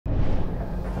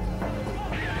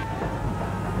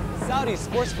Saudi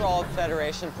Sports for All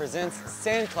Federation presents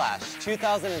SandClash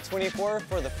 2024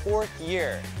 for the 4th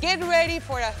year. Get ready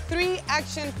for a 3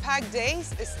 action-packed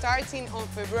days starting on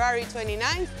February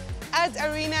 29th at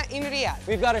Arena in Riyadh.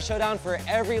 We've got a showdown for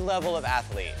every level of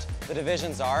athlete. The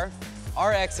divisions are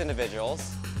RX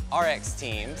individuals, RX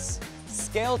teams,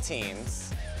 scale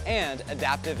teams, and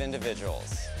adaptive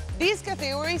individuals. These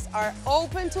categories are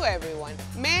open to everyone,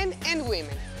 men and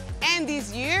women. And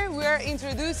this year, we are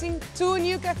introducing 2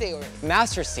 new categories.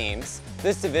 Masters teams.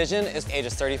 This division is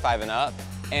ages 35 and up,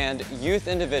 and youth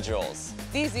individuals.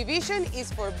 This division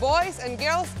is for boys and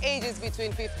girls ages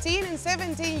between 15 and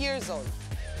 17 years old.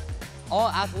 All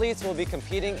athletes will be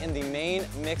competing in the main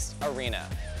mixed arena.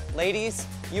 Ladies,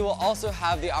 you will also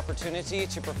have the opportunity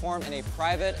to perform in a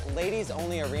private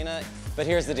ladies-only arena, but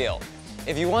here's the deal.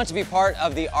 If you want to be part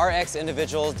of the RX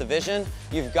individuals division,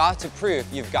 you've got to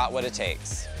prove you've got what it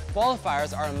takes.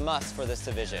 Qualifiers are a must for this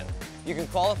division. You can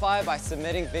qualify by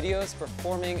submitting videos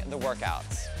performing the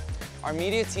workouts. Our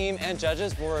media team and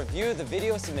judges will review the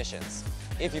video submissions.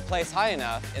 If you place high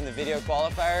enough in the video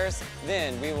qualifiers,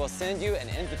 then we will send you an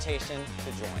invitation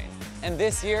to join. And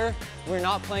this year, we're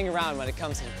not playing around when it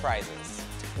comes to prizes.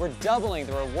 We're doubling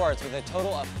the rewards with a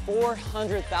total of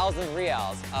 400,000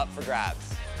 Riyals up for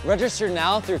grabs. Register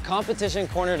now through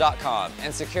competitioncorner.com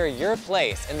and secure your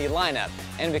place in the lineup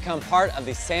and become part of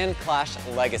the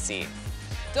SandClash legacy.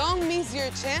 Don't miss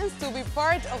your chance to be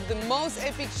part of the most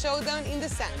epic showdown in the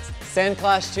sands.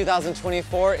 SandClash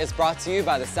 2024 is brought to you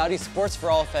by the Saudi Sports for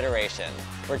All Federation,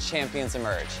 where champions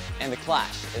emerge, and the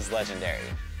clash is legendary.